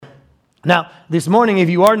Now, this morning,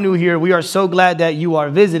 if you are new here, we are so glad that you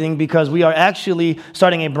are visiting because we are actually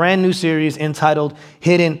starting a brand new series entitled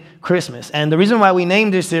Hidden Christmas. And the reason why we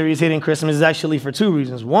named this series Hidden Christmas is actually for two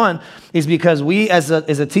reasons. One is because we as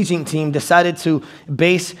a teaching team decided to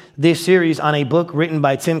base this series on a book written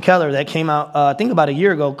by Tim Keller that came out, I think about a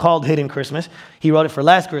year ago, called Hidden Christmas. He wrote it for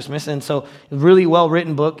last Christmas. And so really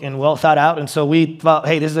well-written book and well thought out. And so we thought,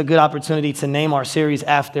 hey, this is a good opportunity to name our series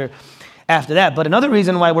after that. But another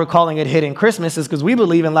reason why we're calling it Hidden Christmas is because we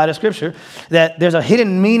believe in light of Scripture that there's a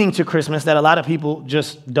hidden meaning to Christmas that a lot of people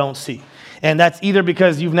just don't see. And that's either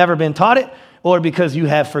because you've never been taught it or because you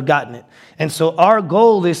have forgotten it. And so our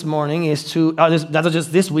goal this morning is to, that's not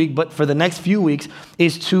just this week, but for the next few weeks,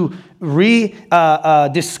 is to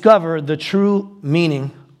discover the true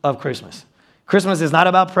meaning of Christmas. Christmas is not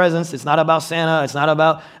about presents. It's not about Santa. It's not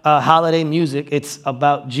about holiday music. It's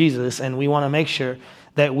about Jesus. And we want to make sure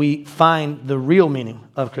that we find the real meaning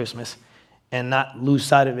of Christmas and not lose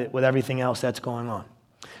sight of it with everything else that's going on.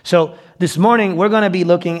 So this morning, we're going to be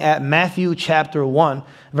looking at Matthew chapter 1,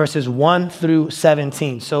 verses 1 through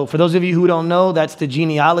 17. So for those of you who don't know, that's the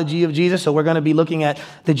genealogy of Jesus. So we're going to be looking at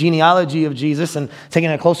the genealogy of Jesus and taking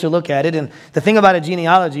a closer look at it. And the thing about a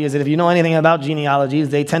genealogy is that if you know anything about genealogies,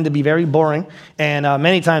 they tend to be very boring. And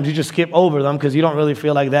many times you just skip over them because you don't really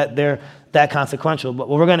feel like that they're that consequential. But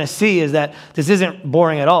what we're going to see is that this isn't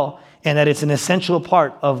boring at all and that it's an essential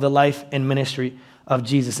part of the life and ministry of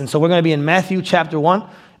Jesus. And so we're going to be in Matthew chapter 1,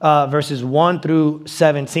 verses 1 through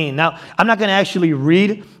 17. Now, I'm not going to actually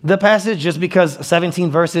read the passage just because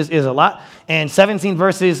 17 verses is a lot. And 17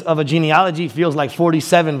 verses of a genealogy feels like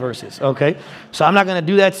 47 verses, okay? So I'm not going to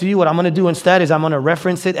do that to you. What I'm going to do instead is I'm going to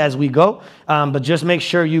reference it as we go. But just make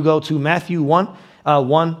sure you go to Matthew 1,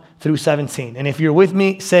 1 through 17. And if you're with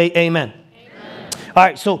me, say amen. All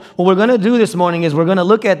right, so what we're going to do this morning is we're going to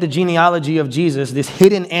look at the genealogy of Jesus, this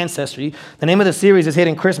hidden ancestry. The name of the series is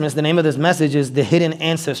Hidden Christmas. The name of this message is The Hidden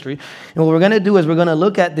Ancestry. And what we're going to do is we're going to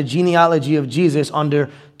look at the genealogy of Jesus under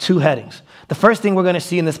two headings. The first thing we're going to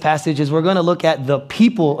see in this passage is we're going to look at the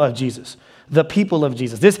people of Jesus. The people of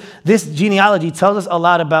Jesus. This genealogy tells us a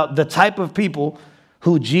lot about the type of people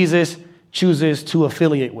who Jesus chooses to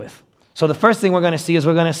affiliate with. So the first thing we're going to see is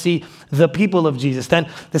we're going to see the people of Jesus.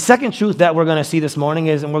 Then the second truth that we're going to see this morning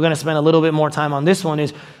is, and we're going to spend a little bit more time on this one,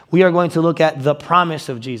 is we are going to look at the promise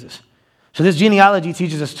of Jesus. So this genealogy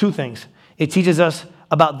teaches us two things. It teaches us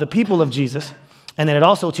about the people of Jesus, and then it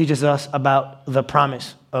also teaches us about the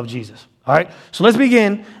promise of Jesus. All right, so let's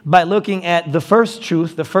begin by looking at the first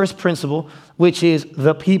truth, the first principle, which is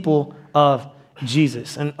the people of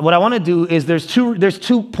Jesus. And what I want to do is there's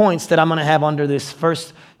two points that I'm going to have under this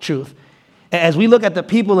first truth. As we look at the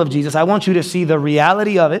people of Jesus, I want you to see the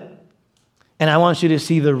reality of it, and I want you to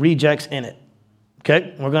see the rejects in it.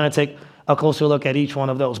 Okay? We're going to take a closer look at each one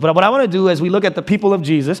of those. But what I want to do as we look at the people of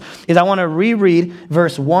Jesus is I want to reread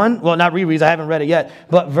verse 1. Well, not reread, I haven't read it yet,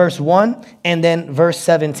 but verse 1 and then verse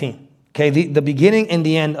 17. Okay? The beginning and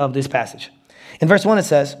the end of this passage. In verse 1 it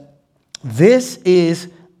says, "This is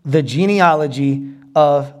the genealogy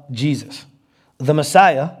of Jesus, the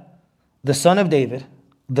Messiah, the son of David,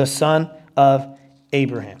 the son of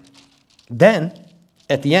Abraham." Then,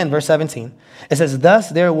 at the end, verse 17, it says, "Thus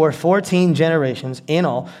there were 14 generations in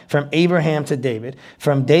all, from Abraham to David,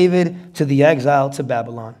 from David to the exile to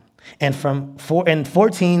Babylon, and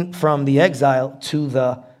 14 from the exile to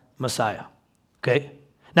the Messiah." Okay?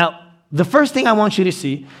 Now, the first thing I want you to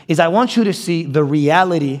see is I want you to see the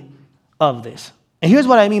reality of this. And here's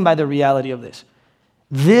what I mean by the reality of this.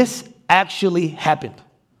 This actually happened.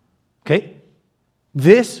 Okay?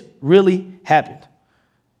 This really happened.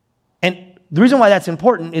 And the reason why that's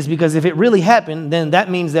important is because if it really happened, then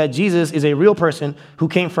that means that Jesus is a real person who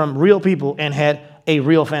came from real people and had a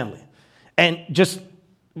real family. And just,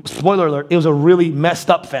 spoiler alert, it was a really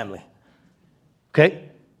messed up family. Okay?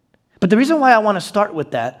 But the reason why I want to start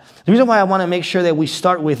with that, the reason why I want to make sure that we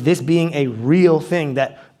start with this being a real thing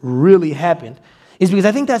that really happened, is because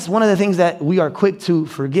I think that's one of the things that we are quick to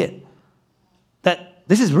forget. That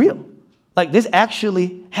this is real. Like, this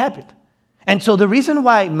actually happened. And so the reason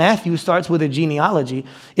why Matthew starts with a genealogy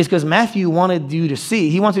is because Matthew wanted you to see,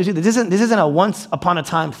 he wants you to see that this isn't a once upon a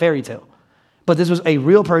time fairy tale, but this was a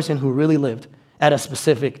real person who really lived at a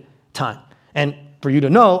specific time. And for you to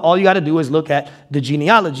know, all you got to do is look at the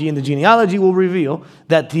genealogy, and the genealogy will reveal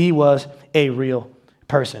that he was a real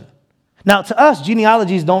person. Now, to us,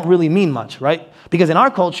 genealogies don't really mean much, right? Because in our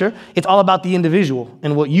culture, it's all about the individual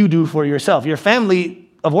and what you do for yourself. Your family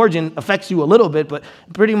of origin affects you a little bit, but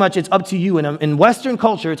pretty much it's up to you. And in Western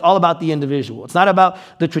culture, it's all about the individual. It's not about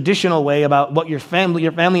the traditional way, about what your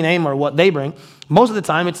family name or what they bring. Most of the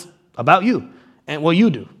time, it's about you. and what you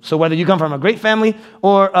do. So whether you come from a great family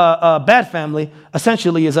or a bad family,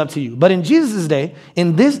 essentially is up to you. But in Jesus' day,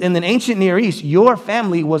 in the ancient Near East, your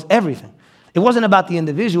family was everything. It wasn't about the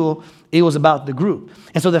individual, it was about the group.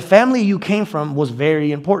 And so the family you came from was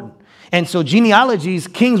very important. And so genealogies,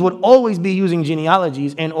 kings would always be using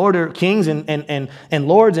genealogies in order, kings and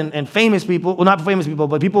lords and famous people, well, not famous people,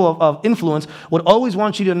 but people of influence would always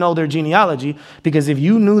want you to know their genealogy, because if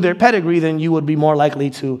you knew their pedigree, then you would be more likely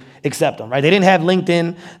to accept them, right? They didn't have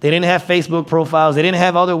LinkedIn, they didn't have Facebook profiles, they didn't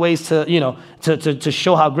have other ways to, to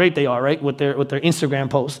show how great they are, right? With their Instagram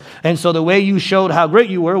posts. And so the way you showed how great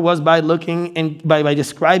you were was by looking and by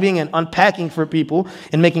describing and unpacking for people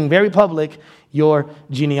and making very public your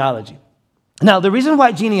genealogy. Now, the reason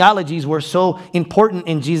why genealogies were so important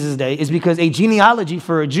in Jesus' day is because a genealogy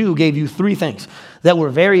for a Jew gave you three things that were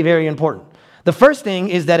very, very important. The first thing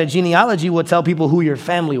is that a genealogy would tell people who your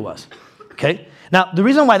family was, okay? Now, the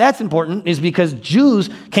reason why that's important is because Jews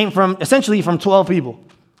came essentially from 12 people.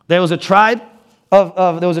 There was a tribe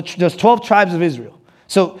there's 12 tribes of Israel.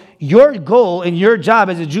 So your goal and your job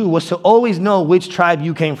as a Jew was to always know which tribe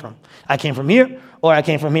you came from. I came from here, or I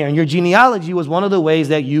came from here. And your genealogy was one of the ways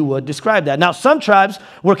that you would describe that. Now, some tribes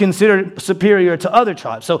were considered superior to other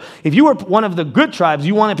tribes. So if you were one of the good tribes,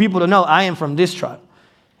 you wanted people to know, I am from this tribe.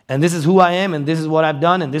 And this is who I am, and this is what I've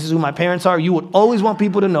done, and this is who my parents are. You would always want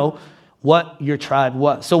people to know what your tribe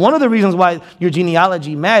was. So one of the reasons why your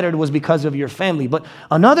genealogy mattered was because of your family. But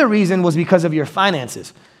another reason was because of your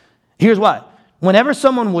finances. Here's why. Whenever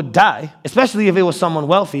someone would die, especially if it was someone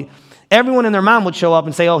wealthy, everyone in their mind would show up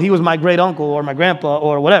and say, oh, he was my great uncle or my grandpa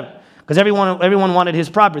or whatever, because everyone wanted his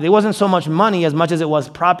property. It wasn't so much money as much as it was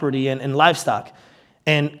property and livestock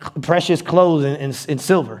and precious clothes and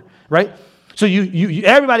silver, right? So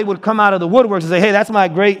everybody would come out of the woodworks and say, hey, that's my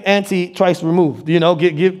great auntie twice removed,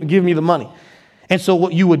 give me the money. And so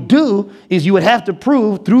what you would do is you would have to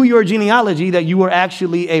prove through your genealogy that you were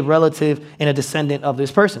actually a relative and a descendant of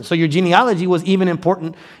this person. So your genealogy was even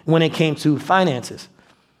important when it came to finances.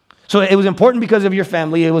 So it was important because of your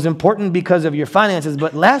family. It was important because of your finances.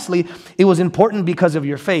 But lastly, it was important because of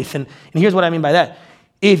your faith. And here's what I mean by that.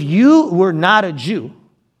 If you were not a Jew,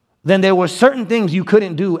 then there were certain things you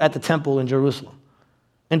couldn't do at the temple in Jerusalem.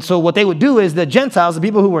 And so what they would do is the Gentiles, the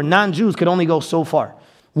people who were non-Jews, could only go so far.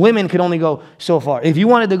 Women could only go so far. If you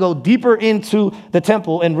wanted to go deeper into the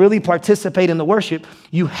temple and really participate in the worship,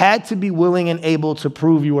 you had to be willing and able to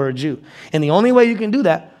prove you were a Jew. And the only way you can do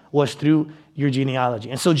that was through your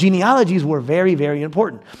genealogy. And so genealogies were very, very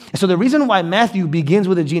important. And so the reason why Matthew begins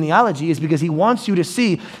with a genealogy is because he wants you to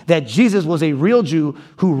see that Jesus was a real Jew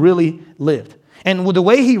who really lived. And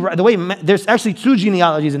there's actually two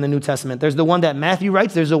genealogies in the New Testament. There's the one that Matthew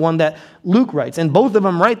writes, there's the one that Luke writes. And both of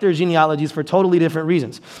them write their genealogies for totally different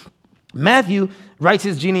reasons. Matthew writes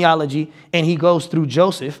his genealogy and he goes through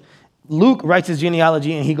Joseph. Luke writes his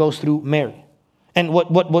genealogy and he goes through Mary. And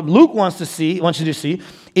what Luke wants you to see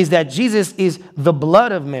is that Jesus is the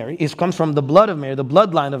blood of Mary. It comes from the blood of Mary, the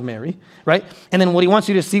bloodline of Mary, right? And then what he wants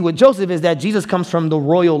you to see with Joseph is that Jesus comes from the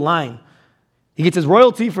royal line. He gets his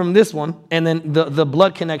royalty from this one, and then the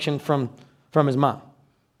blood connection from his mom.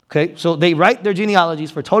 Okay, so they write their genealogies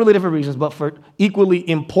for totally different reasons, but for equally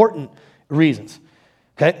important reasons.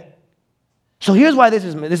 Okay, so here's why this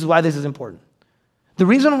is important. The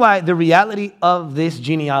reason why the reality of this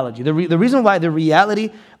genealogy, the reason why the reality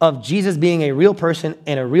of Jesus being a real person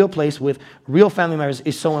in a real place with real family members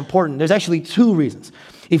is so important. There's actually two reasons.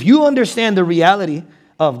 If you understand the reality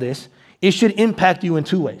of this, it should impact you in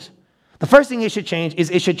two ways. The first thing it should change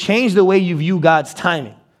is it should change the way you view God's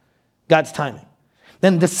timing. God's timing.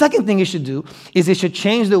 Then the second thing it should do is it should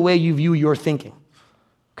change the way you view your thinking.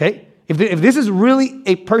 Okay? If this is really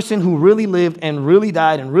a person who really lived and really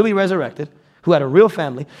died and really resurrected, who had a real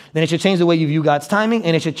family, then it should change the way you view God's timing,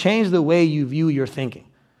 and it should change the way you view your thinking.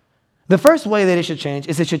 The first way that it should change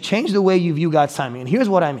is it should change the way you view God's timing. And here's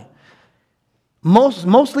what I mean.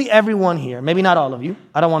 Mostly everyone here, maybe not all of you,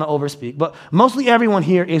 I don't want to overspeak, but mostly everyone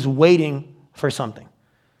here is waiting for something.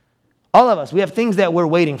 All of us, we have things that we're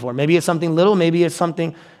waiting for. Maybe it's something little, maybe it's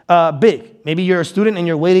something big. Maybe you're a student and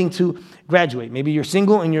you're waiting to graduate. Maybe you're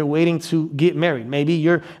single and you're waiting to get married. Maybe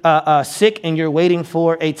you're sick and you're waiting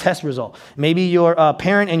for a test result. Maybe you're a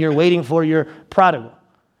parent and you're waiting for your prodigal.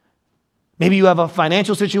 Maybe you have a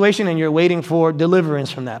financial situation and you're waiting for deliverance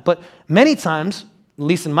from that. But many times, at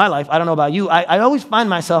least in my life, I don't know about you, I always find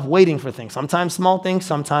myself waiting for things. Sometimes small things,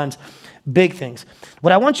 sometimes big things.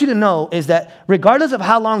 What I want you to know is that regardless of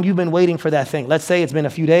how long you've been waiting for that thing, let's say it's been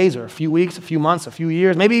a few days or a few weeks, a few months, a few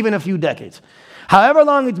years, maybe even a few decades. However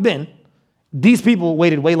long it's been, these people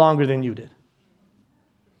waited way longer than you did.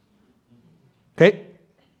 Okay?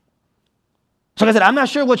 So like I said, I'm not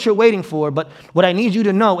sure what you're waiting for, but what I need you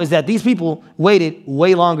to know is that these people waited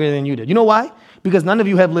way longer than you did. You know why? Because none of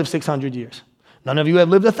you have lived 600 years. None of you have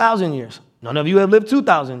lived 1,000 years. None of you have lived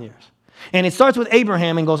 2,000 years. And it starts with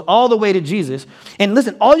Abraham and goes all the way to Jesus. And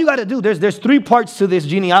listen, all you got to do, there's 3 parts to this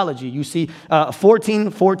genealogy. You see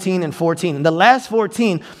 14, 14, and 14. And the last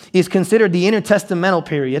 14 is considered the intertestamental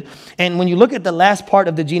period. And when you look at the last part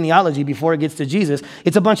of the genealogy before it gets to Jesus,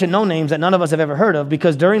 it's a bunch of no-names that none of us have ever heard of,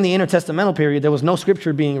 because during the intertestamental period, there was no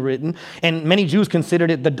scripture being written. And many Jews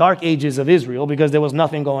considered it the dark ages of Israel because there was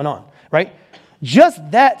nothing going on, right?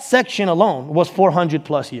 Just that section alone was 400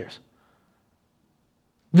 plus years.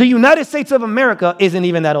 The United States of America isn't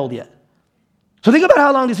even that old yet. So think about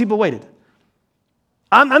how long these people waited.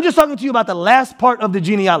 I'm just talking to you about the last part of the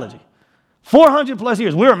genealogy. 400 plus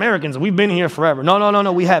years. We're Americans. We've been here forever.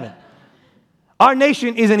 No, we haven't. Our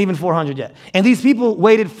nation isn't even 400 yet. And these people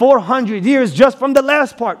waited 400 years just from the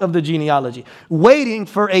last part of the genealogy, waiting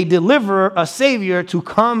for a deliverer, a savior to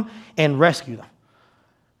come and rescue them.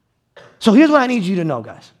 So here's what I need you to know,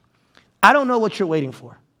 guys. I don't know what you're waiting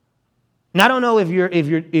for. And I don't know if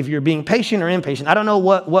you're being patient or impatient. I don't know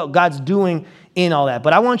what God's doing in all that.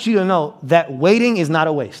 But I want you to know that waiting is not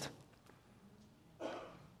a waste.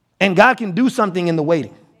 And God can do something in the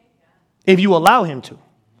waiting if you allow him to.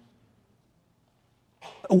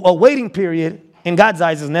 A waiting period in God's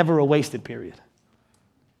eyes is never a wasted period.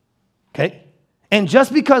 Okay? And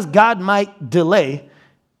just because God might delay,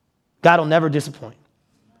 God will never disappoint.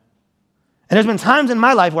 And there's been times in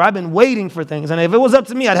my life where I've been waiting for things. And if it was up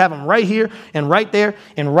to me, I'd have them right here and right there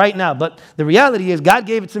and right now. But the reality is God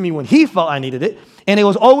gave it to me when he felt I needed it. And it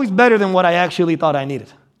was always better than what I actually thought I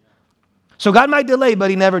needed. So God might delay, but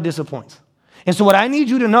he never disappoints. And so what I need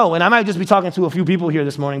you to know, and I might just be talking to a few people here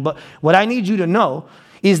this morning, but what I need you to know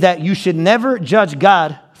is that you should never judge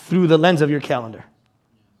God through the lens of your calendar.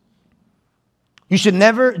 You should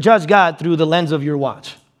never judge God through the lens of your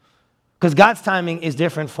watch. Because God's timing is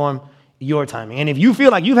different from your timing. And if you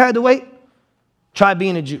feel like you've had to wait, try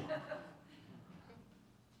being a Jew.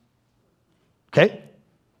 Okay?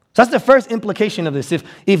 So that's the first implication of this.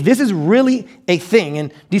 If this is really a thing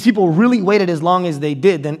and these people really waited as long as they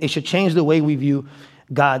did, then it should change the way we view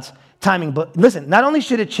God's timing. But listen, not only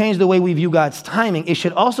should it change the way we view God's timing, it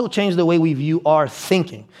should also change the way we view our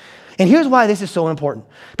thinking. And here's why this is so important.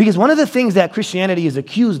 Because one of the things that Christianity is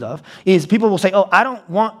accused of is people will say, oh, I don't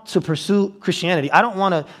want to pursue Christianity. I don't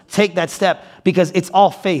want to take that step because it's all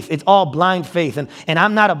faith. It's all blind faith. And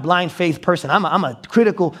I'm not a blind faith person. I'm a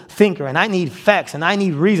critical thinker, and I need facts, and I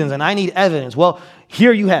need reasons, and I need evidence. Well,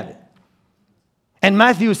 here you have it. And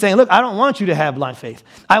Matthew is saying, look, I don't want you to have blind faith.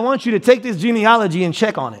 I want you to take this genealogy and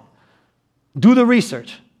check on it. Do the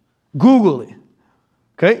research. Google it.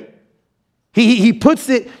 Okay? He puts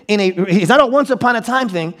it in it's not a once upon a time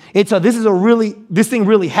thing. It's this thing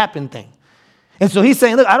really happened thing. And so he's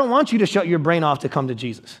saying, look, I don't want you to shut your brain off to come to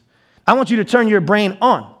Jesus. I want you to turn your brain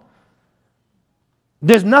on.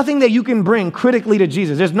 There's nothing that you can bring critically to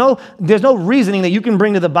Jesus. There's no reasoning that you can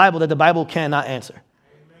bring to the Bible that the Bible cannot answer.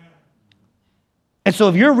 Amen. And so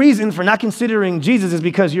if your reason for not considering Jesus is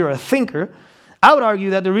because you're a thinker, I would argue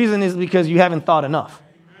that the reason is because you haven't thought enough.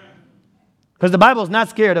 Because the Bible is not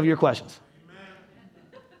scared of your questions.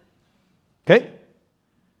 Okay?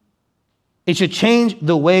 It should change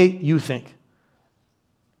the way you think.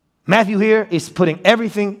 Matthew here is putting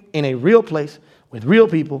everything in a real place with real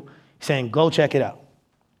people, saying, go check it out.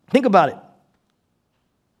 Think about it.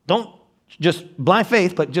 Don't just blind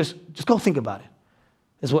faith, but just go think about it.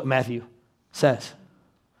 Is what Matthew says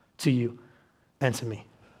to you and to me.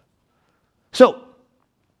 So,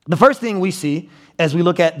 the first thing we see as we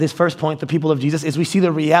look at this first point, the people of Jesus, is we see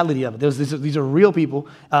the reality of it. These are real people.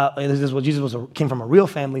 This is what Jesus came from, a real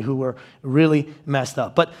family who were really messed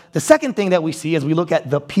up. But the second thing that we see as we look at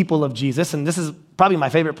the people of Jesus, and this is probably my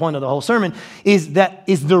favorite point of the whole sermon, is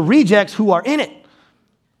the rejects who are in it.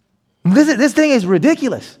 This thing is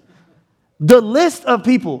ridiculous. The list of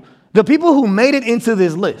people, the people who made it into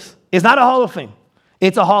this list, is not a hall of fame.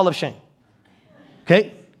 It's a hall of shame.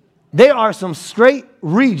 Okay? There are some straight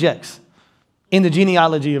rejects in the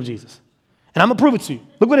genealogy of Jesus. And I'm going to prove it to you.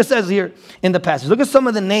 Look what it says here in the passage. Look at some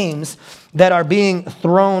of the names that are being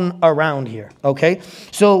thrown around here, okay?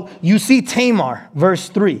 So you see Tamar, verse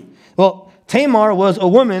 3. Well, Tamar was a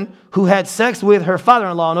woman who had sex with her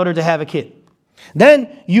father-in-law in order to have a kid. Then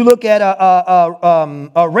you look at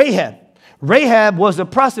Rahab. Rahab was a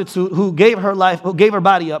prostitute who gave her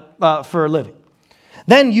body up for a living.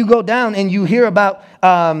 Then you go down and you hear about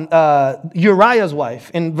Uriah's wife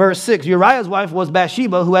in verse 6. Uriah's wife was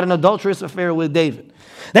Bathsheba, who had an adulterous affair with David.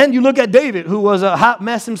 Then you look at David, who was a hot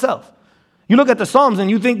mess himself. You look at the Psalms and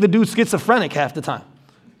you think the dude's schizophrenic half the time.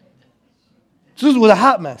 This was a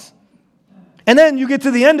hot mess. And then you get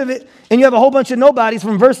to the end of it and you have a whole bunch of nobodies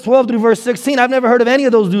from verse 12 through verse 16. I've never heard of any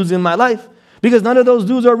of those dudes in my life because none of those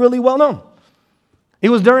dudes are really well known. It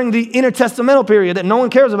was during the intertestamental period that no one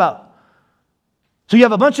cares about. So you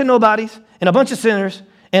have a bunch of nobodies and a bunch of sinners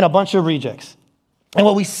and a bunch of rejects. And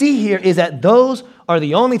what we see here is that those are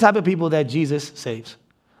the only type of people that Jesus saves.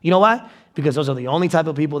 You know why? Because those are the only type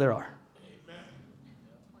of people there are.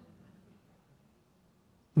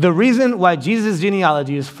 The reason why Jesus'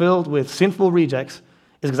 genealogy is filled with sinful rejects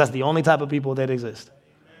is because that's the only type of people that exist.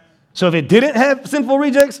 So if it didn't have sinful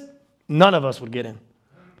rejects, none of us would get in.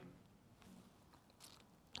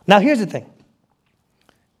 Now here's the thing.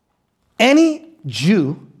 Any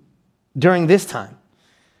Jew during this time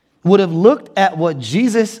would have looked at what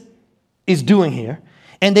Jesus is doing here,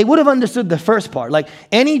 and they would have understood the first part. Like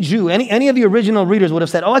any Jew, any of the original readers would have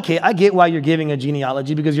said, oh, okay, I get why you're giving a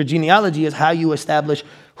genealogy, because your genealogy is how you establish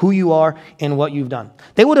who you are and what you've done.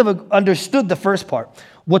 They would have understood the first part.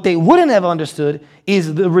 What they wouldn't have understood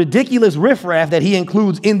is the ridiculous riffraff that he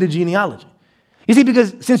includes in the genealogy. You see,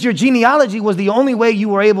 because since your genealogy was the only way you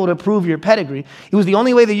were able to prove your pedigree, it was the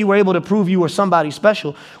only way that you were able to prove you were somebody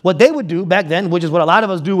special, what they would do back then, which is what a lot of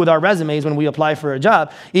us do with our resumes when we apply for a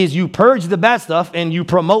job, is you purge the bad stuff and you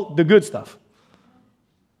promote the good stuff.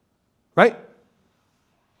 Right?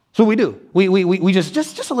 So we do. We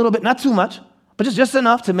just a little bit, not too much, but just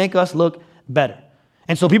enough to make us look better.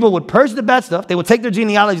 And so people would purge the bad stuff. They would take their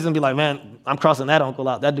genealogies and be like, man, I'm crossing that uncle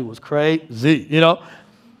out. That dude was crazy, you know?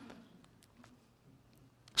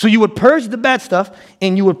 So you would purge the bad stuff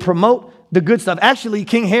and you would promote the good stuff. Actually,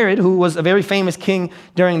 King Herod, who was a very famous king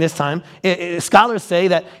during this time, scholars say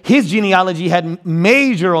that his genealogy had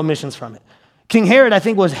major omissions from it. King Herod, I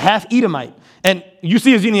think, was half Edomite. And you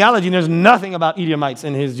see his genealogy and there's nothing about Edomites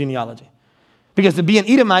in his genealogy. Because to be an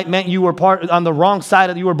Edomite meant you were born on the wrong side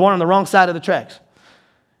of the tracks.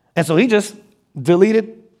 And so he just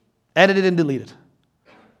deleted, edited and deleted.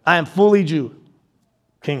 I am fully Jew,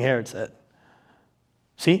 King Herod said.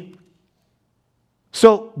 See?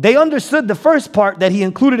 So they understood the first part that he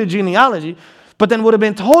included a genealogy, but then would have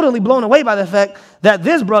been totally blown away by the fact that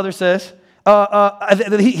this brother says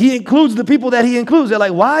that he includes the people that he includes. They're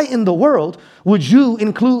like, why in the world would you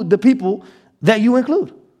include the people that you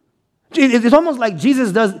include? It's almost like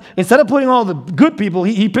Jesus does, instead of putting all the good people,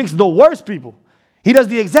 he picks the worst people. He does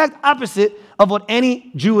the exact opposite of what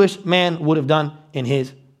any Jewish man would have done in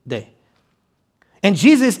his day. And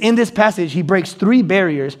Jesus, in this passage, he breaks 3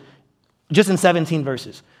 barriers just in 17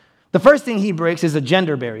 verses. The first thing he breaks is a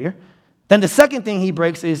gender barrier. Then the second thing he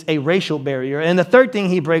breaks is a racial barrier. And the third thing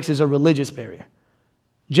he breaks is a religious barrier.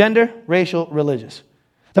 Gender, racial, religious.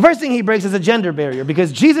 The first thing he breaks is a gender barrier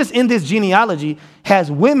because Jesus in this genealogy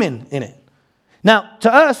has women in it. Now,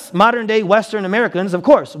 to us, modern-day Western Americans, of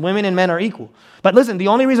course, women and men are equal. But listen, the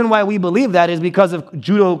only reason why we believe that is because of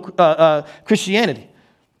Christianity.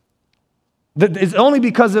 It's only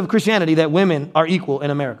because of Christianity that women are equal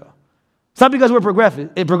in America. It's not because we're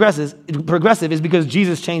progressive. Progressive is because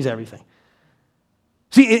Jesus changed everything.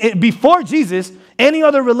 See, before Jesus, any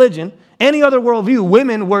other religion, any other worldview,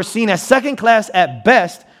 women were seen as second class at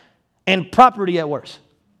best and property at worst.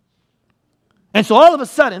 And so all of a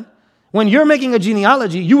sudden, when you're making a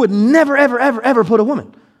genealogy, you would never, ever, ever, ever put a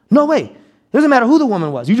woman. No way. It doesn't matter who the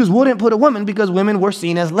woman was. You just wouldn't put a woman because women were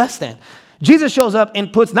seen as less than. Jesus shows up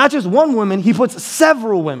and puts not just one woman, he puts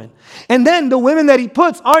several women. And then the women that he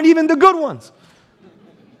puts aren't even the good ones.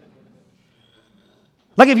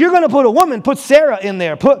 Like if you're going to put a woman, put Sarah in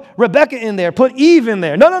there, put Rebecca in there, put Eve in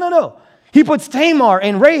there. No. He puts Tamar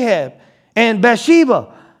and Rahab and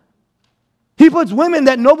Bathsheba. He puts women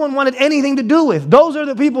that no one wanted anything to do with. Those are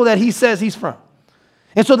the people that he says he's from.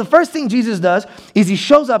 And so the first thing Jesus does is he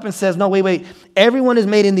shows up and says, no, wait. Everyone is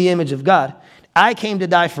made in the image of God. I came to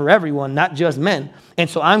die for everyone, not just men. And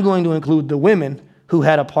so I'm going to include the women who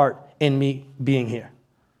had a part in me being here.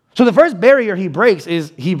 So the first barrier he breaks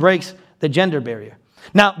is he breaks the gender barrier.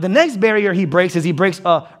 Now, the next barrier he breaks is he breaks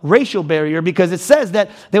a racial barrier because it says that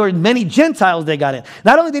there were many Gentiles that got in.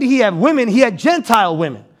 Not only did he have women, he had Gentile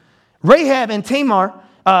women. Rahab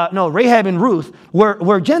and Ruth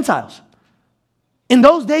were Gentiles. In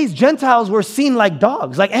those days, Gentiles were seen like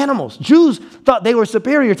dogs, like animals. Jews thought they were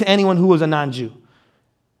superior to anyone who was a non-Jew.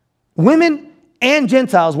 Women and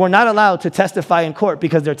Gentiles were not allowed to testify in court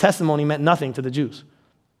because their testimony meant nothing to the Jews.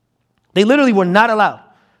 They literally were not allowed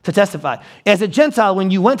to testify. As a Gentile, when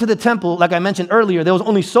you went to the temple, like I mentioned earlier, there was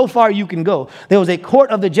only so far you can go. There was a court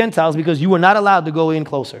of the Gentiles because you were not allowed to go in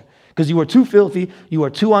closer because you were too filthy, you were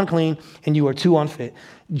too unclean, and you were too unfit.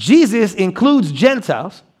 Jesus includes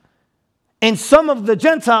Gentiles and some of the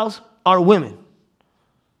Gentiles are women.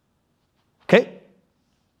 Okay?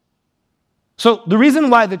 So the reason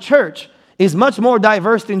why the church is much more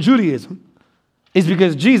diverse than Judaism is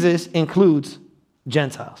because Jesus includes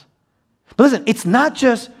Gentiles. But listen, it's not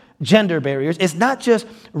just gender barriers. It's not just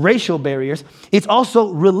racial barriers. It's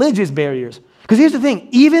also religious barriers. Because here's the thing,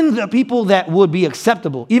 even the people that would be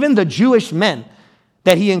acceptable, even the Jewish men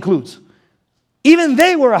that he includes, even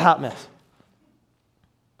they were a hot mess.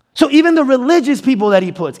 So even the religious people that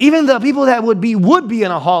he puts, even the people that would be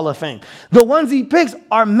in a hall of fame, the ones he picks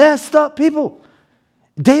are messed up people.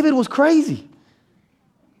 David was crazy.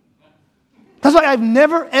 That's why I've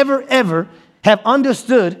never, ever, ever have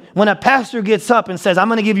understood when a pastor gets up and says, I'm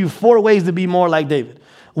going to give you 4 ways to be more like David.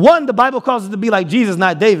 1, the Bible calls us to be like Jesus,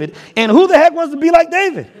 not David. And who the heck wants to be like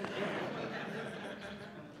David?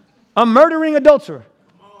 A murdering adulterer.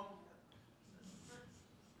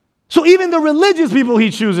 So even the religious people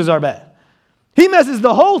he chooses are bad. He messes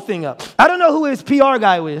the whole thing up. I don't know who his PR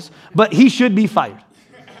guy is, but he should be fired.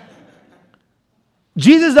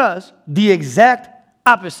 Jesus does the exact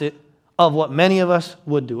opposite of what many of us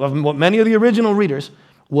would do, of what many of the original readers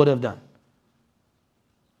would have done.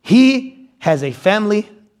 He has a family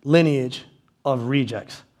lineage of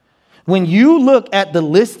rejects. When you look at the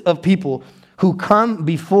list of people who come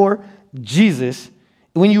before Jesus,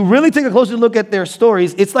 when you really take a closer look at their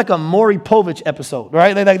stories, it's like a Maury Povich episode,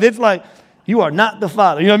 right? It's like, you are not the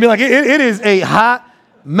father. You know what I mean? Like, it is a hot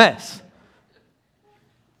mess.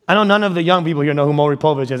 I know none of the young people here know who Maury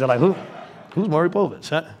Povich is. They're like, who's Maury Povich?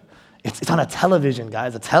 Huh? It's on a television,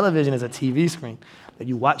 guys. A television is a TV screen that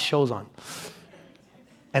you watch shows on.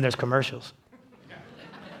 And there's commercials.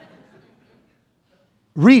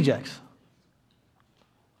 Rejects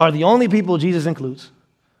are the only people Jesus includes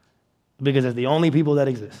because it's the only people that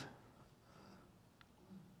exist.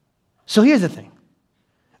 So here's the thing.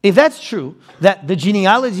 If that's true, that the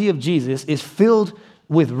genealogy of Jesus is filled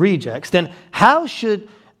with rejects, then how should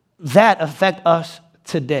that affect us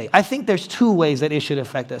today? I think there's 2 ways that it should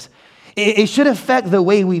affect us. It should affect the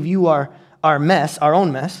way we view our mess, our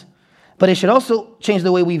own mess, but it should also change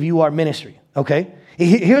the way we view our ministry, okay?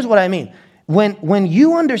 Here's what I mean. When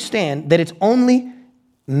you understand that it's only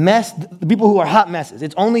the people who are hot messes,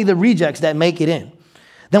 it's only the rejects that make it in,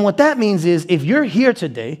 then what that means is if you're here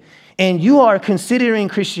today and you are considering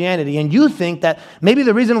Christianity and you think that maybe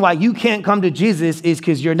the reason why you can't come to Jesus is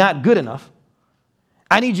because you're not good enough,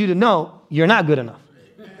 I need you to know you're not good enough.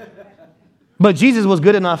 But Jesus was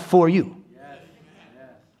good enough for you.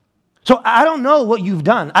 So I don't know what you've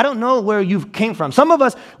done. I don't know where you've came from. Some of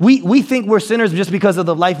us, we think we're sinners just because of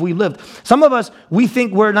the life we lived. Some of us, we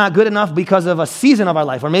think we're not good enough because of a season of our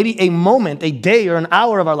life, or maybe a moment, a day, or an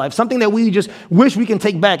hour of our life, something that we just wish we can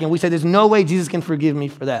take back, and we say, there's no way Jesus can forgive me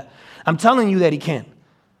for that. I'm telling you that he can.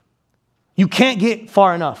 You can't get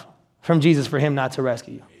far enough from Jesus for him not to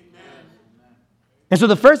rescue you. And so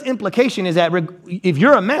the first implication is that if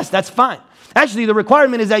you're a mess, that's fine. Actually, the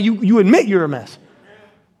requirement is that you admit you're a mess.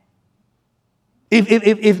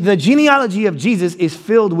 If the genealogy of Jesus is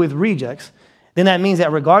filled with rejects, then that means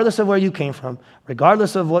that regardless of where you came from,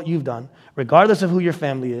 regardless of what you've done, regardless of who your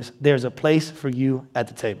family is, there's a place for you at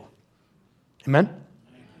the table. Amen?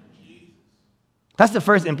 That's the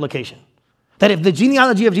first implication. That if the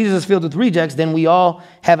genealogy of Jesus is filled with rejects, then we all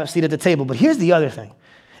have a seat at the table. But here's the other thing.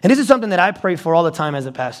 And this is something that I pray for all the time as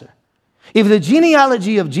a pastor. If the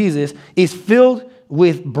genealogy of Jesus is filled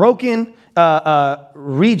with broken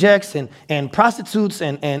rejects and prostitutes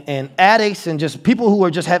and addicts and just people who are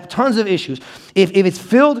just have tons of issues, if it's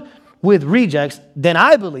filled with rejects, then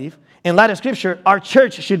I believe, in light of Scripture, our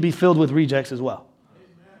church should be filled with rejects as well.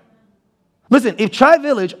 Listen, if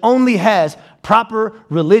Tri-Village only has proper,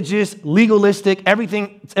 religious, legalistic,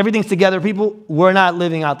 everything's together people, we're not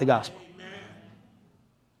living out the gospel.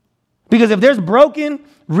 Because if there's broken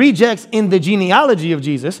rejects in the genealogy of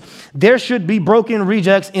Jesus, there should be broken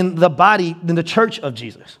rejects in the body, in the church of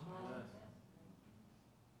Jesus.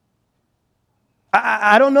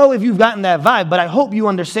 I don't know if you've gotten that vibe, but I hope you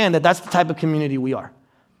understand that that's the type of community we are.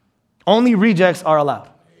 Only rejects are allowed.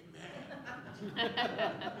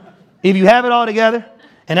 If you have it all together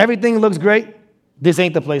and everything looks great, this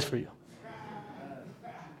ain't the place for you.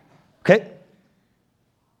 Okay?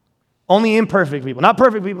 Only imperfect people, not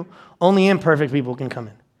perfect people, only imperfect people can come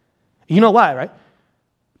in. You know why, right?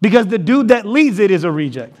 Because the dude that leads it is a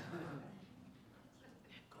reject.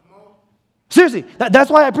 Seriously, that's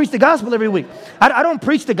why I preach the gospel every week. I don't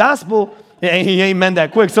preach the gospel. He ain't meant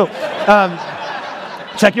that quick. So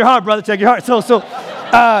check your heart, brother, check your heart.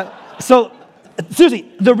 So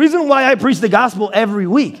seriously, the reason why I preach the gospel every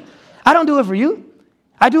week, I don't do it for you.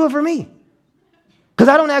 I do it for me. Because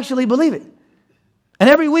I don't actually believe it. And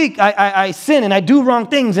every week I sin and I do wrong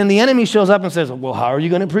things, and the enemy shows up and says, well, how are you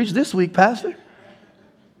going to preach this week, Pastor?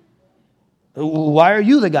 Why are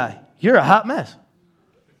you the guy? You're a hot mess.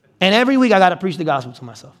 And every week I got to preach the gospel to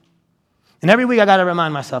myself. And every week I got to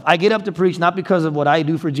remind myself, I get up to preach not because of what I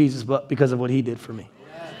do for Jesus, but because of what he did for me.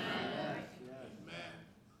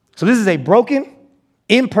 So this is a broken,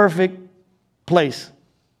 imperfect place,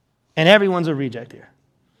 and everyone's a reject here.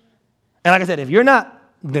 And like I said, if you're not,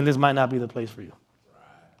 then this might not be the place for you.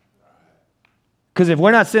 Because if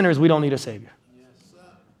we're not sinners, we don't need a Savior.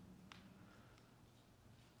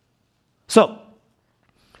 So,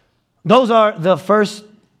 those are the first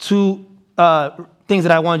two things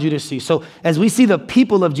that I wanted you to see. So, as we see the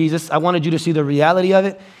people of Jesus, I wanted you to see the reality of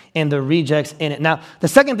it and the rejects in it. Now, the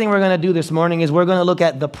second thing we're going to do this morning is we're going to look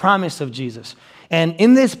at the promise of Jesus. And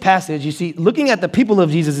in this passage, you see, looking at the people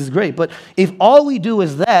of Jesus is great, but if all we do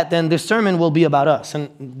is that, then this sermon will be about us. And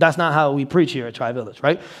that's not how we preach here at Tri-Village,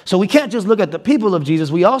 right? So we can't just look at the people of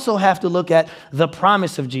Jesus. We also have to look at the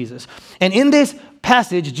promise of Jesus. And in this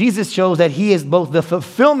passage, Jesus shows that he is both the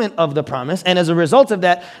fulfillment of the promise, and as a result of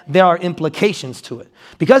that, there are implications to it.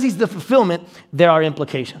 Because he's the fulfillment, there are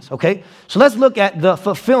implications, okay? So let's look at the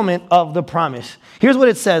fulfillment of the promise. Here's what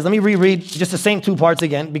it says. Let me reread just the same two parts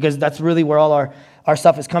again, because that's really where all our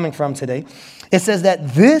stuff is coming from today. It says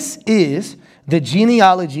that this is the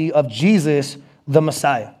genealogy of Jesus, the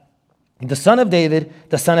Messiah, the son of David,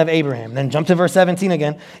 the son of Abraham. Then jump to verse 17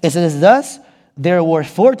 again. It says, thus there were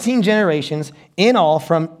 14 generations in all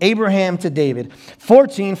from Abraham to David,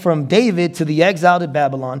 14 from David to the exile to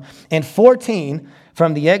Babylon, and 14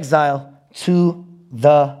 from the exile to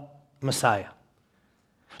the Messiah.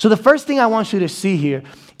 So the first thing I want you to see here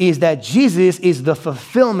is that Jesus is the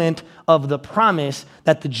fulfillment of the promise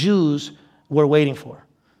that the Jews were waiting for,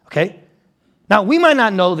 okay? Now, we might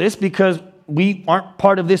not know this because we aren't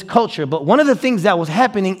part of this culture, but one of the things that was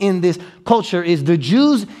happening in this culture is the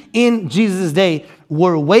Jews in Jesus' day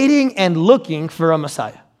were waiting and looking for a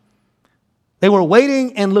Messiah. They were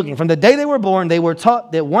waiting and looking. From the day they were born, they were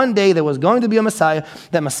taught that one day there was going to be a Messiah,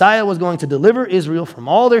 that Messiah was going to deliver Israel from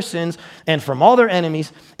all their sins and from all their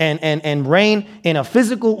enemies and reign in a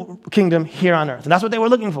physical kingdom here on earth. And that's what they were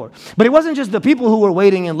looking for. But it wasn't just the people who were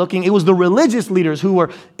waiting and looking. It was the religious leaders who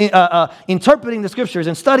were interpreting the scriptures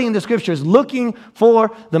and studying the scriptures, looking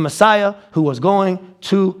for the Messiah who was going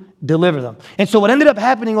to deliver them. And so what ended up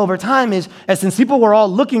happening over time is, since people were all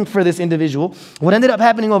looking for this individual, what ended up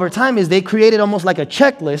happening over time is they created almost like a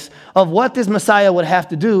checklist of what this Messiah would have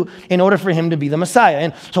to do in order for him to be the Messiah.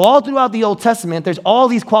 And so all throughout the Old Testament, there's all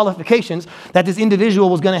these qualifications that this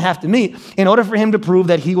individual was going to have to meet in order for him to prove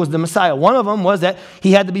that he was the Messiah. One of them was that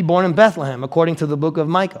he had to be born in Bethlehem, according to the book of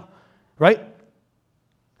Micah, right?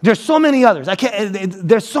 There's so many others.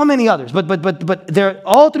 There's so many others, but they're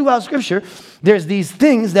all throughout Scripture. There's these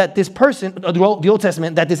things that this person, the Old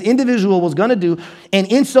Testament, that this individual was going to do,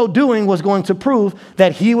 and in so doing was going to prove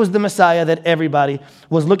that he was the Messiah that everybody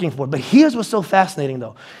was looking for. But here's what's so fascinating,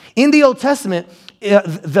 though. In the Old Testament,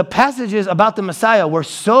 the passages about the Messiah were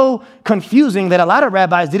so confusing that a lot of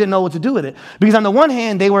rabbis didn't know what to do with it. Because on the one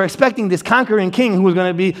hand, they were expecting this conquering king who was going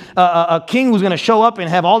to be a king who was going to show up and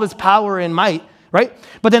have all this power and might, right?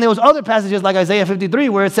 But then there was other passages like Isaiah 53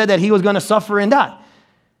 where it said that he was going to suffer and die.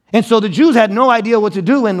 And so the Jews had no idea what to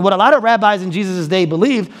do. And what a lot of rabbis in Jesus' day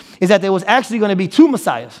believed is that there was actually going to be two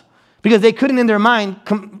Messiahs, because they couldn't in their mind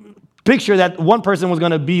picture that one person was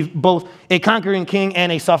going to be both a conquering king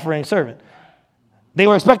and a suffering servant. They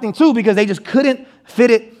were expecting two because they just couldn't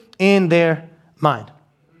fit it in their mind.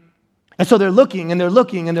 And so they're looking and they're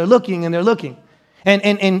looking and they're looking and they're looking. And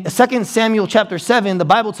in 2 Samuel chapter 7, the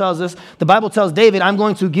Bible tells David, I'm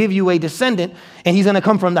going to give you a descendant, and he's going to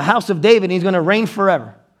come from the house of David, and he's going to reign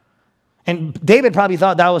forever. And David probably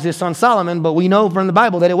thought that was his son Solomon, but we know from the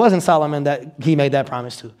Bible that it wasn't Solomon that he made that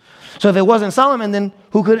promise to. So if it wasn't Solomon, then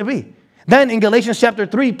who could it be? Then in Galatians chapter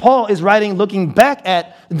 3, Paul is writing, looking back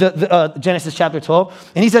at the Genesis chapter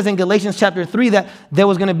 12, and he says in Galatians chapter 3 that there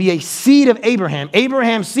was going to be a seed of Abraham.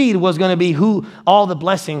 Abraham's seed was going to be who all the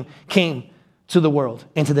blessing came to the world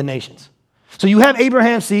and to the nations. So you have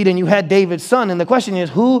Abraham's seed and you had David's son. And the question is,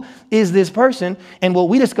 who is this person? And what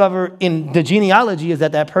we discover in the genealogy is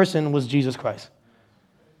that that person was Jesus Christ.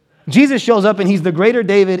 Jesus shows up and he's the greater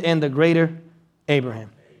David and the greater Abraham.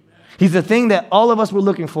 He's the thing that all of us were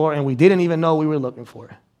looking for and we didn't even know we were looking for.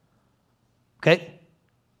 Okay?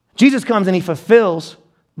 Jesus comes and he fulfills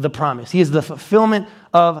the promise. He is the fulfillment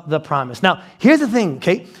of the promise. Now, here's the thing,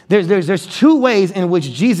 okay? There's two ways in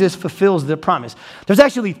which Jesus fulfills the promise. There's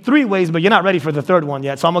actually three ways, but you're not ready for the third one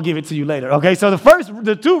yet, so I'm going to give it to you later, okay? So the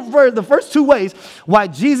first two ways why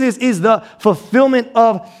Jesus is the fulfillment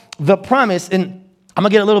of the promise, and I'm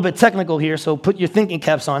going to get a little bit technical here, so put your thinking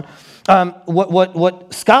caps on.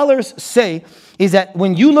 What scholars say is that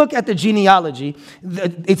when you look at the genealogy,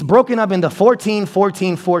 it's broken up into 14,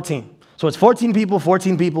 14, 14. So it's 14 people,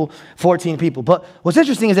 14 people, 14 people. But what's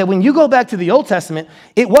interesting is that when you go back to the Old Testament,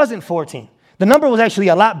 it wasn't 14. The number was actually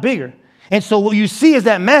a lot bigger. And so what you see is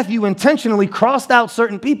that Matthew intentionally crossed out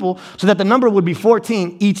certain people so that the number would be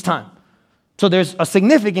 14 each time. So there's a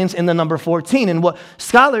significance in the number 14. And what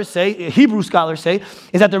scholars say, Hebrew scholars say,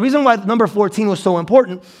 is that the reason why the number 14 was so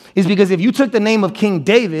important is because if you took the name of King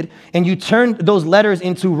David and you turned those letters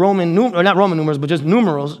into not Roman numerals, but just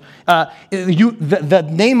numerals, the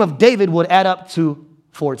name of David would add up to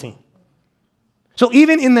 14. So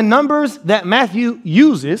even in the numbers that Matthew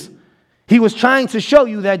uses, he was trying to show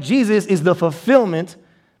you that Jesus is the fulfillment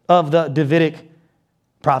of the Davidic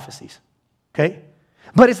prophecies. Okay?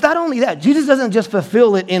 But it's not only that. Jesus doesn't just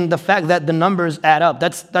fulfill it in the fact that the numbers add up.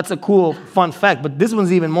 That's a cool, fun fact, but this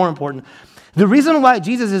one's even more important. The reason why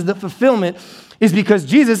Jesus is the fulfillment is because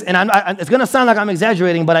Jesus, and it's going to sound like I'm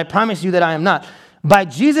exaggerating, but I promise you that I am not. By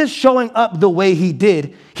Jesus showing up the way he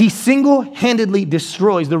did, he single-handedly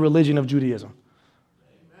destroys the religion of Judaism.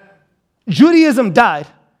 Amen. Judaism died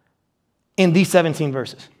in these 17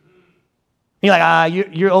 verses. You're like,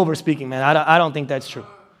 you're over-speaking, man. I don't think that's true.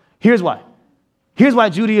 Here's why. Here's why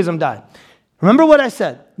Judaism died. Remember what I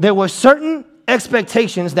said. There were certain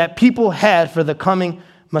expectations that people had for the coming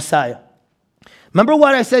Messiah. Remember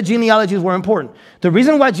what I said genealogies were important. The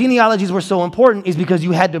reason why genealogies were so important is because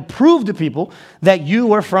you had to prove to people that you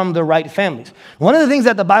were from the right families. One of the things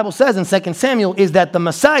that the Bible says in 2 Samuel is that the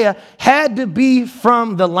Messiah had to be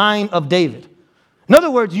from the line of David. In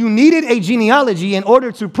other words, you needed a genealogy in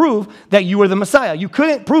order to prove that you were the Messiah. You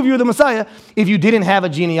couldn't prove you were the Messiah if you didn't have a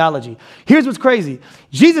genealogy. Here's what's crazy.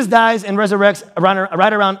 Jesus dies and resurrects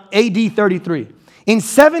right around AD 33. In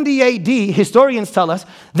 70 AD, historians tell us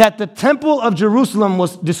that the temple of Jerusalem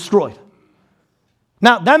was destroyed.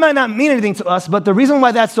 Now, that might not mean anything to us, but the reason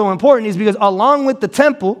why that's so important is because along with the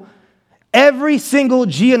temple, every single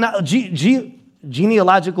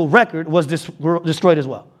genealogical record was destroyed as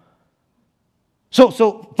well. So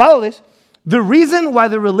follow this. The reason why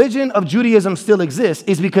the religion of Judaism still exists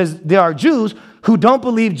is because there are Jews who don't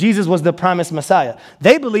believe Jesus was the promised Messiah.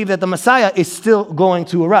 They believe that the Messiah is still going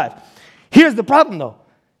to arrive. Here's the problem, though.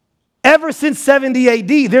 Ever since 70 AD,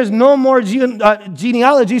 there's no more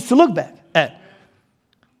genealogies to look back at.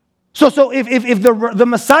 So if the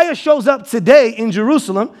Messiah shows up today in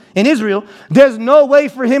Jerusalem, in Israel, there's no way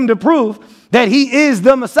for him to prove that he is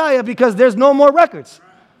the Messiah because there's no more records.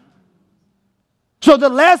 So the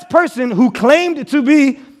last person who claimed to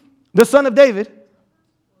be the son of David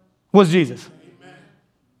was Jesus. Amen.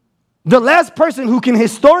 The last person who can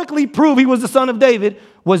historically prove he was the son of David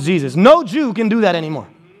was Jesus. No Jew can do that anymore.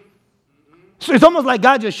 So it's almost like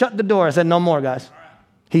God just shut the door and said, no more, guys.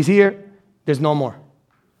 He's here. There's no more.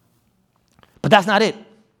 But that's not it.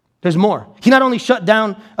 There's more. He not only shut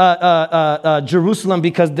down Jerusalem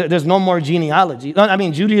because there's no more genealogy. I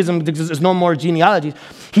mean, Judaism, there's no more genealogies.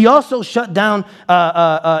 He also shut down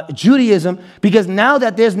Judaism because now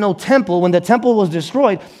that there's no temple, when the temple was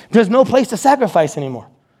destroyed, there's no place to sacrifice anymore.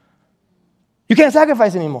 You can't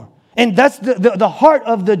sacrifice anymore. And that's the heart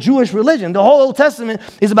of the Jewish religion. The whole Old Testament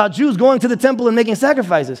is about Jews going to the temple and making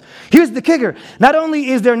sacrifices. Here's the kicker. Not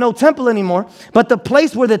only is there no temple anymore, but the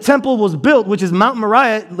place where the temple was built, which is Mount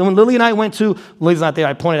Moriah, when Lily and I went to, Lily's not there,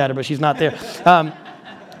 I pointed at her, but she's not there.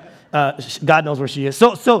 God knows where she is.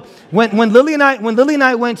 So when Lily and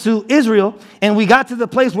I went to Israel and we got to the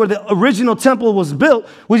place where the original temple was built,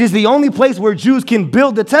 which is the only place where Jews can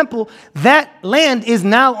build the temple, that land is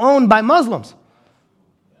now owned by Muslims.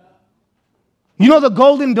 You know the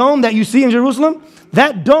golden dome that you see in Jerusalem?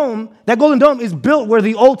 That golden dome is built where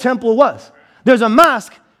the old temple was. There's a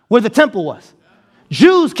mosque where the temple was.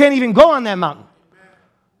 Jews can't even go on that mountain.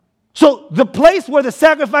 So the place where the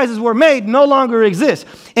sacrifices were made no longer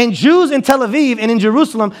exists. And Jews in Tel Aviv and in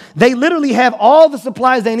Jerusalem, they literally have all the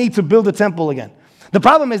supplies they need to build the temple again. The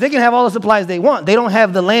problem is they can have all the supplies they want. They don't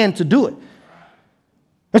have the land to do it.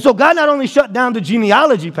 And so God not only shut down the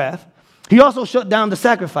genealogy path, he also shut down the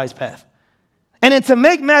sacrifice path. And then to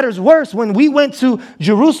make matters worse, when we went to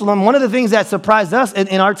Jerusalem, one of the things that surprised us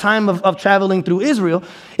in our time of traveling through Israel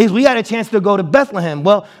is we had a chance to go to Bethlehem.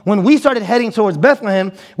 Well, when we started heading towards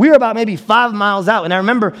Bethlehem, we were about maybe 5 miles out. And I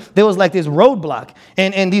remember there was like this roadblock.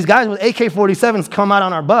 And these guys with AK-47s come out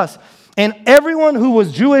on our bus. And everyone who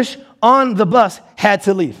was Jewish on the bus had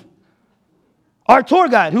to leave. Our tour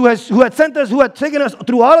guide, who had taken us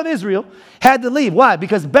through all of Israel, had to leave. Why?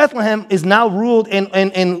 Because Bethlehem is now ruled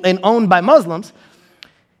and owned by Muslims.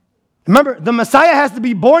 Remember, the Messiah has to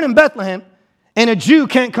be born in Bethlehem, And a Jew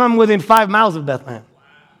can't come within 5 miles of Bethlehem.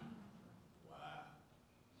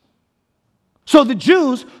 So the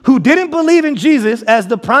Jews who didn't believe in Jesus as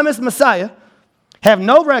the promised Messiah have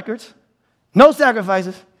no records, no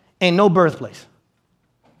sacrifices, and no birthplace.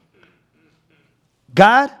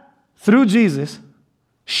 God, through Jesus,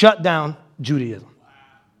 shut down Judaism.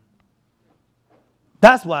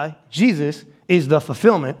 That's why Jesus is the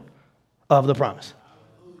fulfillment of the promise.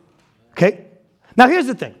 Okay? Now here's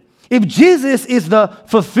the thing. If Jesus is the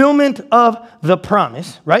fulfillment of the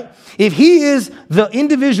promise, right? If he is the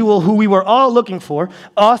individual who we were all looking for,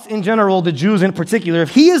 us in general, the Jews in particular,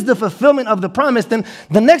 if he is the fulfillment of the promise, then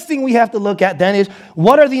the next thing we have to look at then is,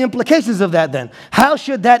 what are the implications of that then? How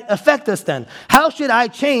should that affect us then? How should I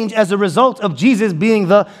change as a result of Jesus being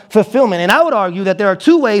the fulfillment? And I would argue that there are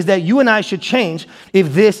 2 ways that you and I should change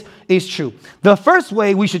if this is true. The first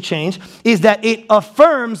way we should change is that it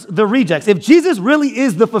affirms the rejects. If Jesus really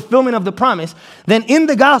is the fulfillment of the promise, then in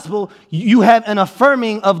the gospel, you have an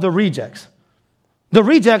affirming of the rejects. The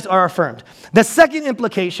rejects are affirmed. The second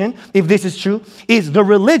implication, if this is true, is the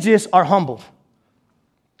religious are humbled.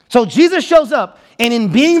 So Jesus shows up, and in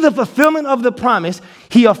being the fulfillment of the promise,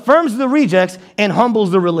 he affirms the rejects and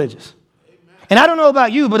humbles the religious. And I don't know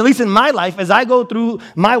about you, but at least in my life, as I go through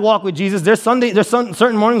my walk with Jesus, there's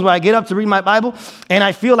certain mornings where I get up to read my Bible, and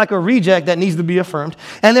I feel like a reject that needs to be affirmed.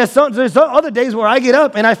 And there's some other days where I get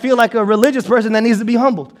up, and I feel like a religious person that needs to be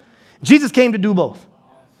humbled. Jesus came to do both.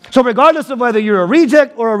 So regardless of whether you're a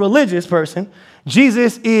reject or a religious person,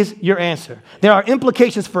 Jesus is your answer. There are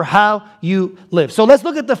implications for how you live. So let's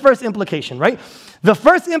look at the first implication, right? The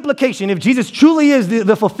first implication, if Jesus truly is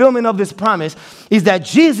the fulfillment of this promise, is that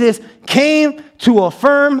Jesus came to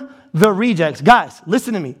affirm the rejects. Guys,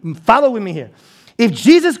 listen to me. Follow with me here. If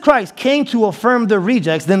Jesus Christ came to affirm the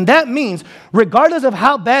rejects, then that means regardless of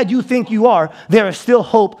how bad you think you are, there is still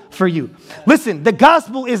hope for you. Listen, the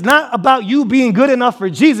gospel is not about you being good enough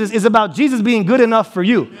for Jesus. It's about Jesus being good enough for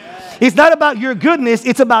you. It's not about your goodness.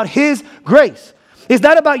 It's about his grace. It's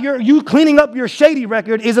not about you cleaning up your shady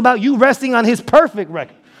record. It's about you resting on his perfect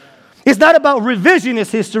record. It's not about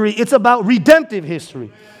revisionist history. It's about redemptive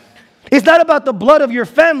history. It's not about the blood of your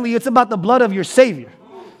family. It's about the blood of your Savior.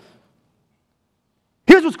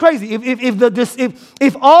 Here's what's crazy.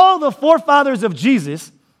 If all the forefathers of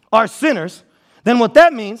Jesus are sinners, then what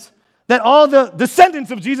that means, that all the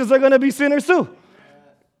descendants of Jesus are going to be sinners too.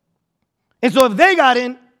 And so if they got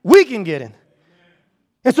in, we can get in.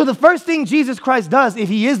 And so the first thing Jesus Christ does, if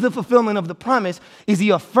he is the fulfillment of the promise, is he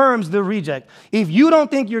affirms the reject. If you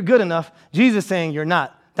don't think you're good enough, Jesus is saying you're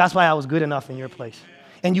not. That's why I was good enough in your place.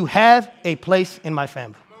 And you have a place in my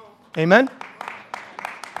family. Amen?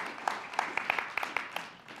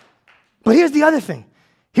 But here's the other thing.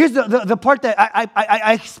 Here's the part that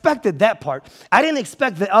I expected that part. I didn't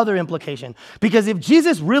expect the other implication. Because if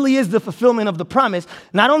Jesus really is the fulfillment of the promise,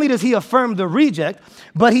 not only does he affirm the reject,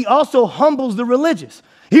 but he also humbles the religious.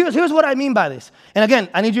 Here's what I mean by this. And again,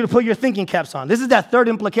 I need you to put your thinking caps on. This is that third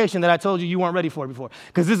implication that I told you weren't ready for before,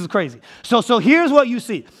 because this is crazy. So here's what you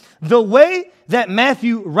see. The way that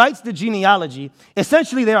Matthew writes the genealogy,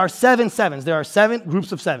 essentially there are 7 sevens. There are 7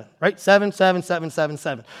 groups of 7, right? 7, 7, 7, 7,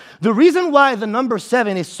 7. The reason why the number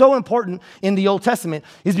 7 is so important in the Old Testament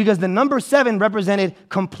is because the number 7 represented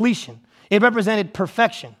completion. It represented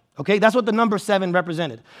perfection, okay? That's what the number 7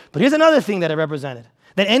 represented. But here's another thing that it represented,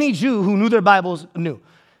 that any Jew who knew their Bibles knew.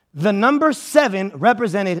 The number 7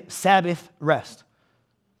 represented Sabbath rest.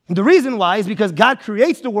 And the reason why is because God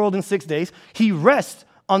creates the world in 6 days. He rests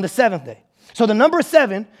on the 7th day. So the number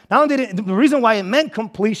 7, not only did the reason why it meant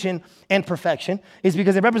completion and perfection is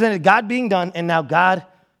because it represented God being done, and now God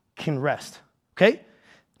can rest. Okay?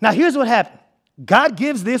 Now here's what happened. God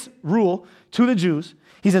gives this rule to the Jews.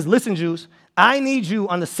 He says, listen, Jews, I need you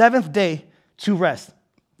on the 7th day to rest.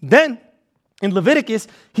 Then in Leviticus,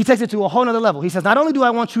 he takes it to a whole nother level. He says, not only do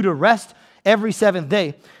I want you to rest every 7th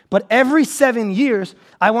day, but every 7 years,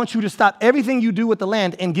 I want you to stop everything you do with the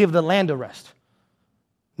land and give the land a rest.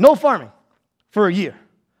 No farming for a year.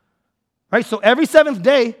 Right? So every 7th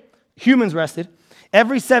day, humans rested.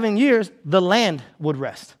 Every 7 years, the land would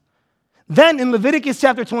rest. Then in Leviticus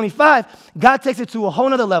chapter 25, God takes it to a whole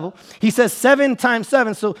nother level. He says 7 times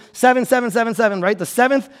 7, so 7, 7, 7, 7, right? The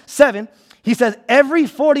 7th 7. He says, every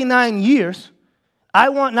 49 years, I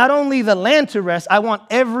want not only the land to rest, I want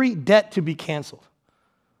every debt to be canceled.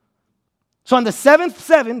 So on the 7th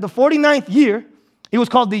 7, the 49th year, it was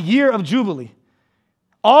called the year of Jubilee.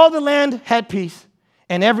 All the land had peace,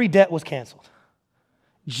 and every debt was canceled.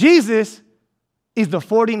 Jesus is the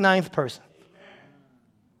 49th person.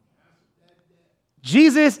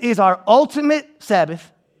 Jesus is our ultimate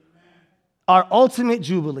Sabbath, our ultimate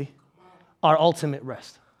Jubilee, our ultimate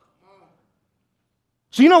rest.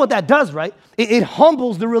 So you know what that does, right? It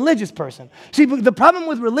humbles the religious person. See, the problem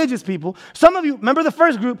with religious people, some of you, remember the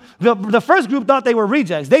first group? The first group thought they were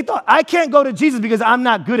rejects. They thought, I can't go to Jesus because I'm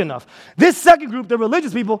not good enough. This second group, the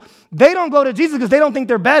religious people, they don't go to Jesus because they don't think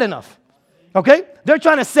they're bad enough. Okay? They're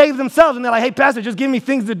trying to save themselves, and they're like, hey, pastor, just give me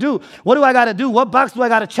things to do. What do I got to do? What box do I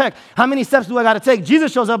got to check? How many steps do I got to take?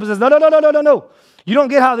 Jesus shows up and says, no. You don't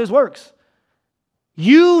get how this works.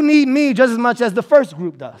 You need me just as much as the first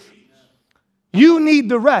group does. You need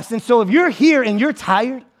the rest. And so if you're here and you're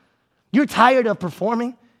tired of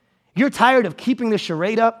performing, you're tired of keeping the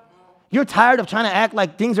charade up, you're tired of trying to act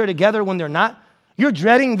like things are together when they're not, you're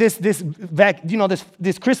dreading this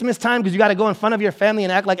Christmas time because you got to go in front of your family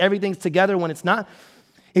and act like everything's together when it's not.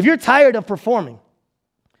 If you're tired of performing,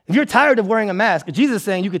 if you're tired of wearing a mask, Jesus is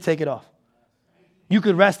saying you could take it off. You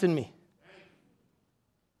could rest in me.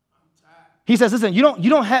 He says, listen, you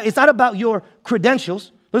don't have, it's not about your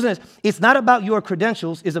credentials. Listen to this. It's not about your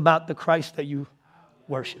credentials. It's about the Christ that you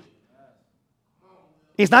worship.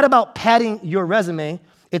 It's not about padding your resume.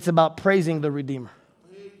 It's about praising the Redeemer.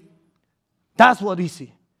 That's what we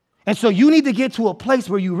see. And so you need to get to a place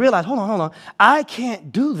where you realize, hold on. I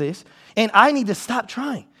can't do this, and I need to stop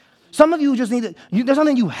trying. Some of you just need to, there's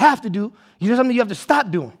something you have to do. There's something you have to stop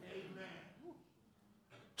doing.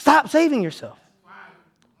 Stop saving yourself.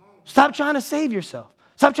 Stop trying to save yourself.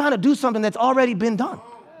 Stop trying to do something that's already been done.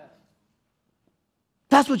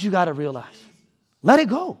 That's what you got to realize. Let it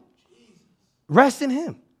go. Rest in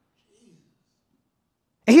him.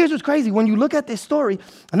 And here's what's crazy. When you look at this story,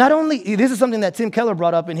 not only, this is something that Tim Keller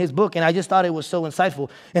brought up in his book, and I just thought it was so insightful.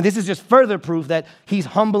 And this is just further proof that he's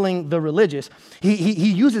humbling the religious.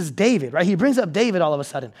 He uses David, right? He brings up David all of a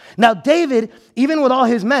sudden. Now, David, even with all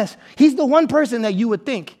his mess, he's the one person that you would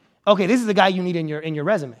think, okay, this is the guy you need in your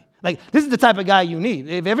resume. Like, this is the type of guy you need.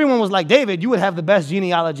 If everyone was like David, you would have the best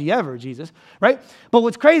genealogy ever, Jesus, right? But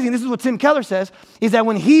what's crazy, and this is what Tim Keller says, is that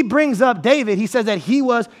when he brings up David, he says that he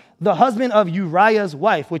was the husband of Uriah's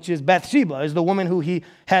wife, which is Bathsheba, is the woman who he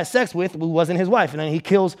has sex with, who wasn't his wife, and then he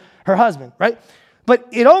kills her husband, right? But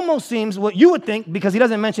it almost seems what you would think, because he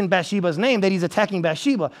doesn't mention Bathsheba's name, that he's attacking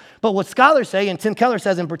Bathsheba. But what scholars say, and Tim Keller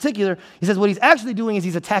says in particular, he says what he's actually doing is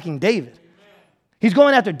he's attacking David. He's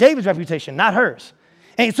going after David's reputation, not hers.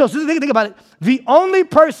 And so think about it. The only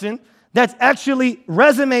person that's actually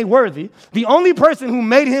resume worthy, the only person who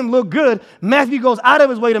made him look good, Matthew goes out of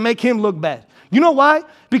his way to make him look bad. You know why?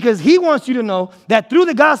 Because he wants you to know that through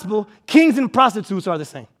the gospel, kings and prostitutes are the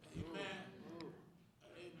same. Amen.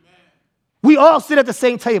 We all sit at the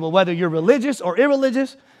same table, whether you're religious or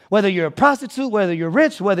irreligious, whether you're a prostitute, whether you're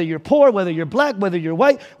rich, whether you're poor, whether you're black, whether you're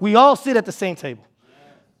white, we all sit at the same table.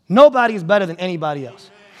 Nobody is better than anybody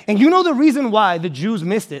else. And you know the reason why the Jews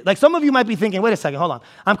missed it? Like some of you might be thinking, wait a second, hold on.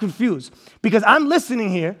 I'm confused. Because I'm listening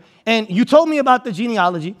here, and you told me about the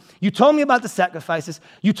genealogy. You told me about the sacrifices.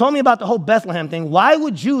 You told me about the whole Bethlehem thing. Why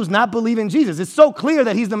would Jews not believe in Jesus? It's so clear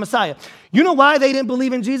that he's the Messiah. You know why they didn't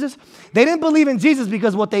believe in Jesus? They didn't believe in Jesus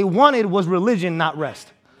because what they wanted was religion, not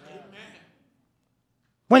rest. Amen.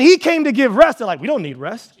 When he came to give rest, they're like, we don't need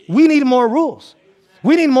rest. We need more rules.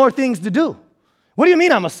 We need more things to do. What do you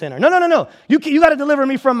mean I'm a sinner? No. You got to deliver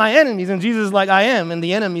me from my enemies. And Jesus is like, I am, and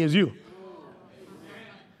the enemy is you.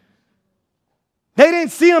 They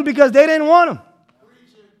didn't see him because they didn't want him.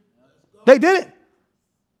 They didn't.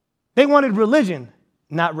 They wanted religion,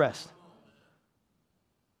 not rest.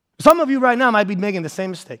 Some of you right now might be making the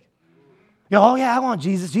same mistake. Oh yeah, I want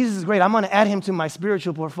Jesus. Jesus is great. I'm going to add him to my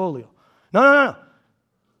spiritual portfolio. No.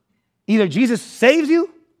 Either Jesus saves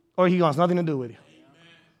you or he wants nothing to do with you.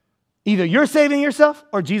 Either you're saving yourself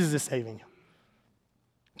or Jesus is saving you.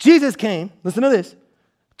 Jesus came, listen to this,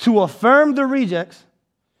 to affirm the rejects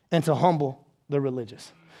and to humble the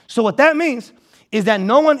religious. So what that means is that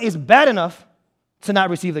no one is bad enough to not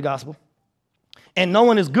receive the gospel, and no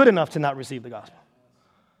one is good enough to not receive the gospel.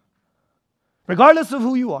 Regardless of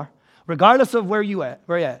who you are, regardless of where you're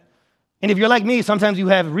at. And if you're like me, sometimes you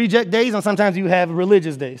have reject days and sometimes you have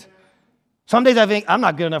religious days. Some days I think I'm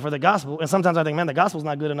not good enough for the gospel, and sometimes I think, man, the gospel's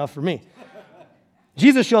not good enough for me.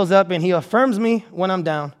 Jesus shows up and he affirms me when I'm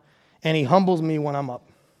down, and he humbles me when I'm up.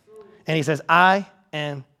 And he says, I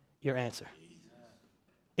am your answer.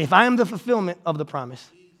 If I am the fulfillment of the promise,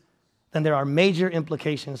 then there are major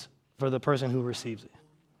implications for the person who receives it.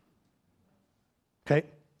 Okay?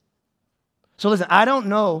 So listen, I don't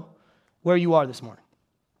know where you are this morning.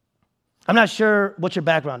 I'm not sure what your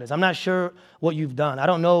background is. I'm not sure what you've done. I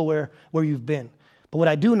don't know where you've been. But what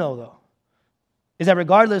I do know, though, is that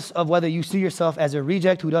regardless of whether you see yourself as a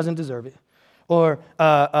reject who doesn't deserve it or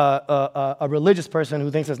a religious person who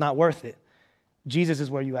thinks it's not worth it, Jesus is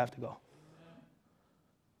where you have to go.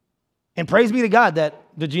 And praise be to God that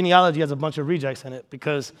the genealogy has a bunch of rejects in it,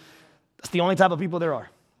 because that's the only type of people there are.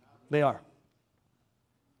 They are.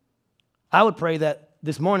 I would pray that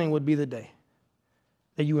this morning would be the day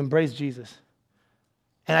that you embrace Jesus.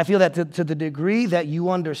 And I feel that to the degree that you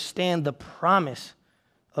understand the promise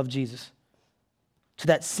of Jesus, to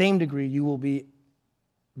that same degree you will be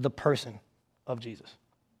the person of Jesus.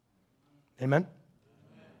 Amen?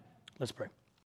 Let's pray.